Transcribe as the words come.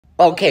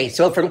Okay,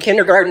 so from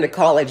kindergarten to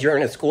college, you're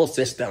in a school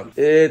system.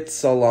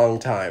 It's a long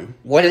time.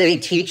 What do they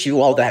teach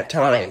you all that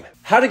time?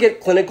 How to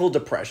get clinical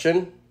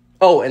depression?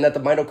 Oh, and that the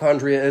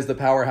mitochondria is the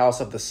powerhouse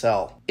of the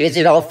cell. Is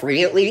it all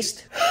free at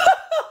least?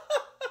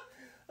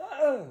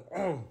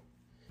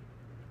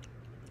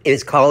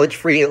 Is college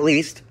free at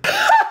least?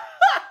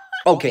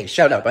 Okay,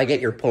 shut up, I get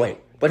your point.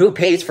 But who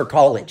pays for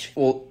college?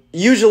 Well,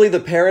 usually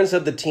the parents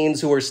of the teens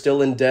who are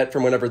still in debt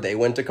from whenever they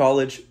went to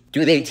college.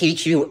 Do they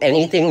teach you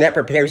anything that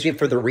prepares you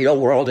for the real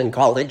world in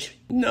college?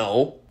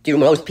 No. Do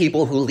most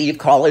people who leave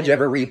college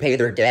ever repay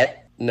their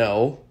debt?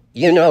 No.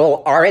 You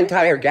know, our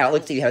entire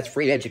galaxy has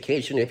free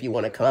education if you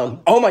want to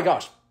come. Oh my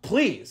gosh,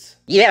 please.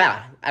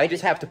 Yeah, I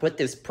just have to put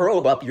this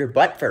probe up your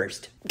butt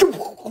first.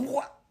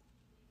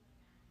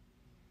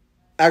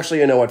 Actually,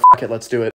 you know what? F*** it, let's do it.